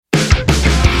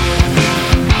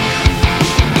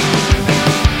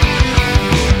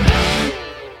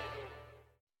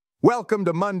Welcome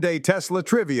to Monday Tesla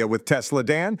Trivia with Tesla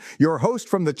Dan, your host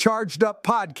from the Charged Up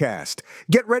podcast.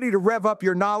 Get ready to rev up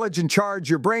your knowledge and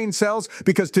charge your brain cells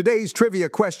because today's trivia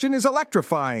question is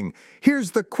electrifying.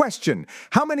 Here's the question.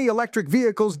 How many electric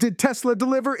vehicles did Tesla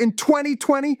deliver in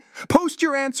 2020? Post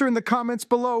your answer in the comments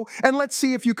below and let's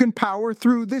see if you can power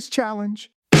through this challenge.